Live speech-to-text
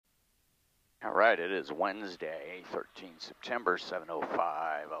All right, it is Wednesday, 13 September,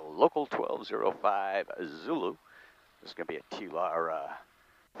 7:05, local 1205 Zulu. This is going to be a TLAR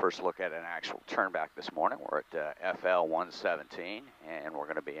first look at an actual turnback this morning. We're at FL 117, and we're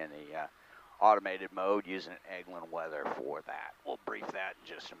going to be in the automated mode using Eglin weather for that. We'll brief that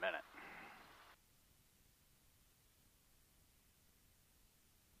in just a minute.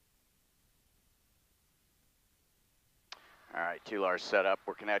 All right, TLAR set up.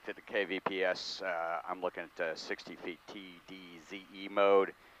 We're connected to KVPS. I'm looking at 60 feet TDZE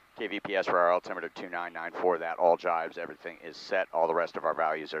mode. KVPS for our altimeter 2994. That all jives. Everything is set. All the rest of our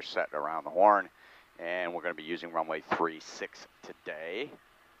values are set around the horn. And we're going to be using runway 36 today.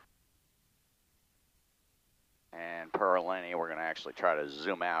 And per Lenny, we're going to actually try to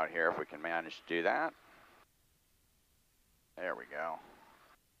zoom out here if we can manage to do that. There we go.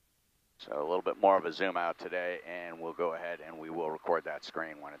 So a little bit more of a zoom out today, and we'll go ahead and we will record that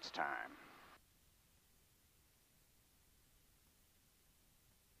screen when it's time.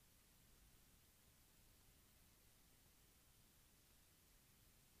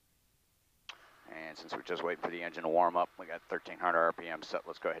 And since we're just waiting for the engine to warm up, we got 1,300 RPM set.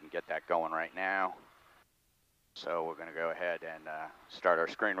 Let's go ahead and get that going right now. So we're going to go ahead and start our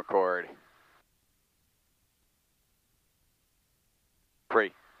screen record.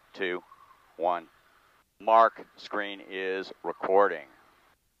 3, 2, 1. Mark, screen is recording.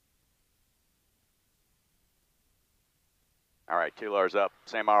 All right, TLAR's up.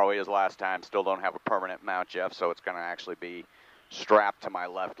 Same ROE as last time. Still don't have a permanent mount, Jeff, so it's going to actually be strapped to my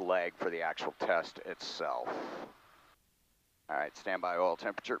left leg for the actual test itself. All right, standby oil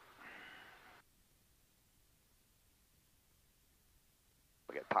temperature.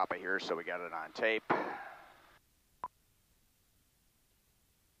 We'll get Papa here so we got it on tape.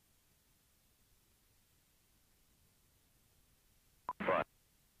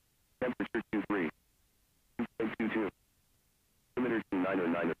 Temperature 23, 2.22, altimeter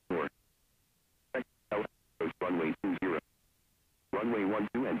 290904. Runway 20, runway 12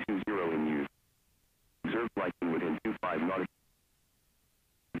 and 20 in use. Observe flighting within 25 nautical.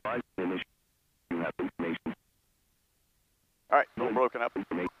 Advise initial. You have information. All right, a little broken up.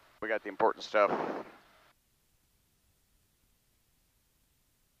 We got the important stuff.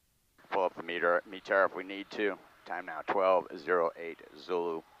 Pull up the meter if we need to. Time now 12:08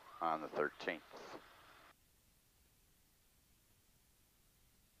 Zulu on the 13th.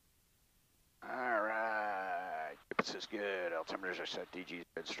 All right, this is good. Altimeters are set. DG's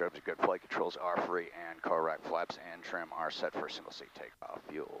good. Strobes are good. Flight controls are free, and correct. Flaps and trim are set for single seat takeoff.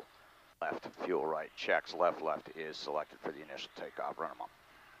 Fuel left, fuel right. Checks left is selected for the initial takeoff. Run them up.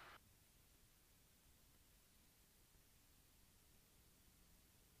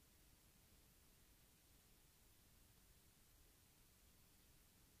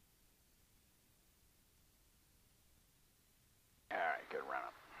 All right, good run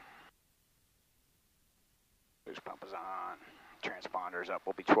up. Boost pump is on. Transponder's up.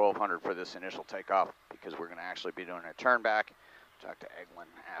 We'll be 1,200 for this initial takeoff because we're going to actually be doing a turn back. Talk to Eglin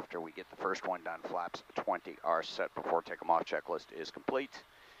after we get the first one done. Flaps 20 are set before take them off. Checklist is complete.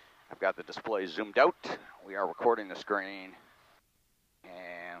 I've got the display zoomed out. We are recording the screen.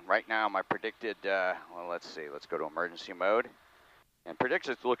 And right now my predicted, well, let's see. Let's go to emergency mode. And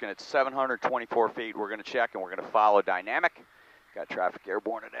predicted is looking at 724 feet. We're going to check and we're going to follow dynamic. Got traffic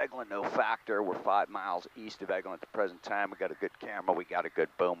airborne at Eglin, no factor. We're 5 miles east of Eglin at the present time. We got a good camera. We got a good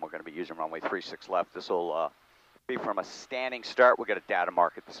boom. We're going to be using runway 36 left. This will be from a standing start. We got a data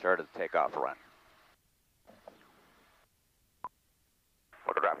mark at the start of the takeoff run.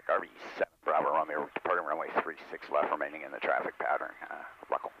 Photographic RV7 Bravo Romeo departing runway 36 left, remaining in the traffic pattern.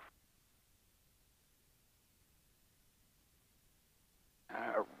 Ruckle.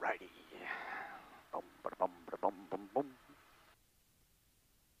 All righty. Boom, ba boom, ba boom, boom, boom.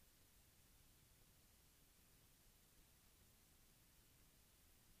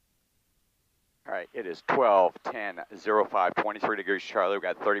 All right, it is 12:10:05, 23 degrees Charlie. We've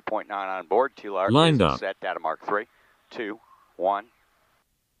got 30.9 on board. TLAR lined up. Set. Data mark 3, 2, 1.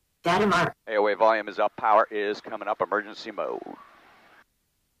 Data mark. AOA volume is up. Power is coming up. Emergency mode.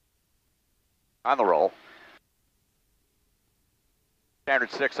 On the roll. Standard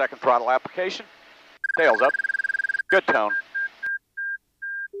 6-second throttle application. Tails up. Good tone.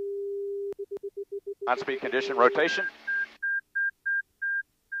 On speed condition rotation.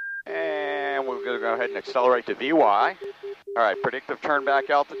 And we're going to go ahead and accelerate to VY. All right, predictive turn back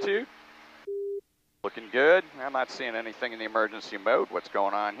altitude. Looking good. I'm not seeing anything in the emergency mode. What's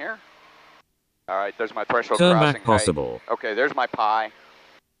going on here? All right, there's my threshold Turn crossing back possible. height. Okay, there's my pi.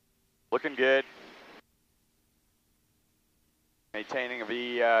 Looking good. Maintaining a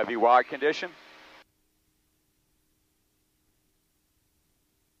V wide condition.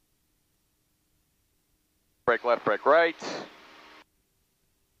 Brake left, brake right.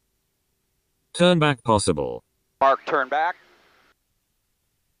 Turn back possible. Mark turn back.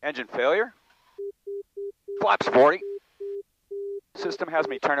 Engine failure. Flaps 40. System has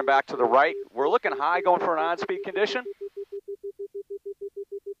me turning back to the right. We're looking high, going for an on-speed condition.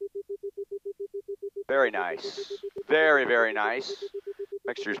 Very nice. Very, very nice.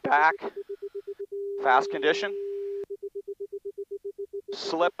 Mixture's back. Fast condition.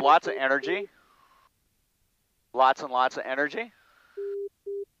 Slip, lots of energy. Lots and lots of energy.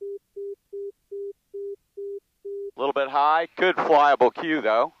 A little bit high. Good flyable cue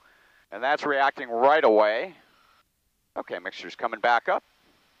though. And that's reacting right away. Okay, mixture's coming back up.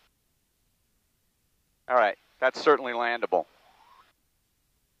 All right, that's certainly landable.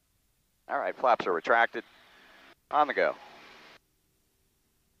 All right, flaps are retracted. On the go.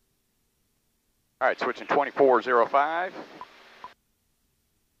 All right, switching 2405.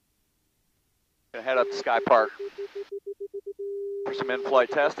 Gonna head up to Sky Park for some in-flight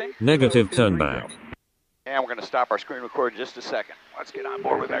testing. Negative turn back. And we're gonna stop our screen record in just a second. Let's get on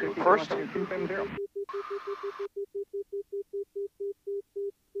board with that first.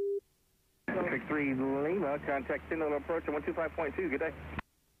 63 Lima, contact signal approach on 125.2, good day.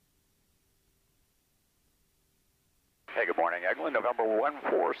 Hey, good morning, Eglin. November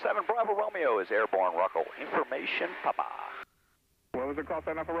 147 Bravo Romeo is airborne. Ruckle information, Papa. What was the call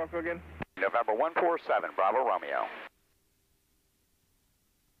sign off for Rocco again? November 147 Bravo Romeo.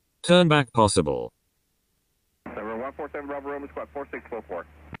 Turn back possible. November 147 Bravo Romeo, squad 4644.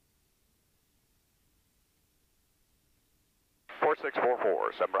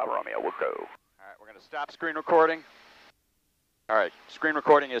 4644, 7 Bravo Romeo, we'll go. All right, we're going to stop screen recording. All right, screen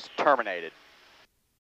recording is terminated.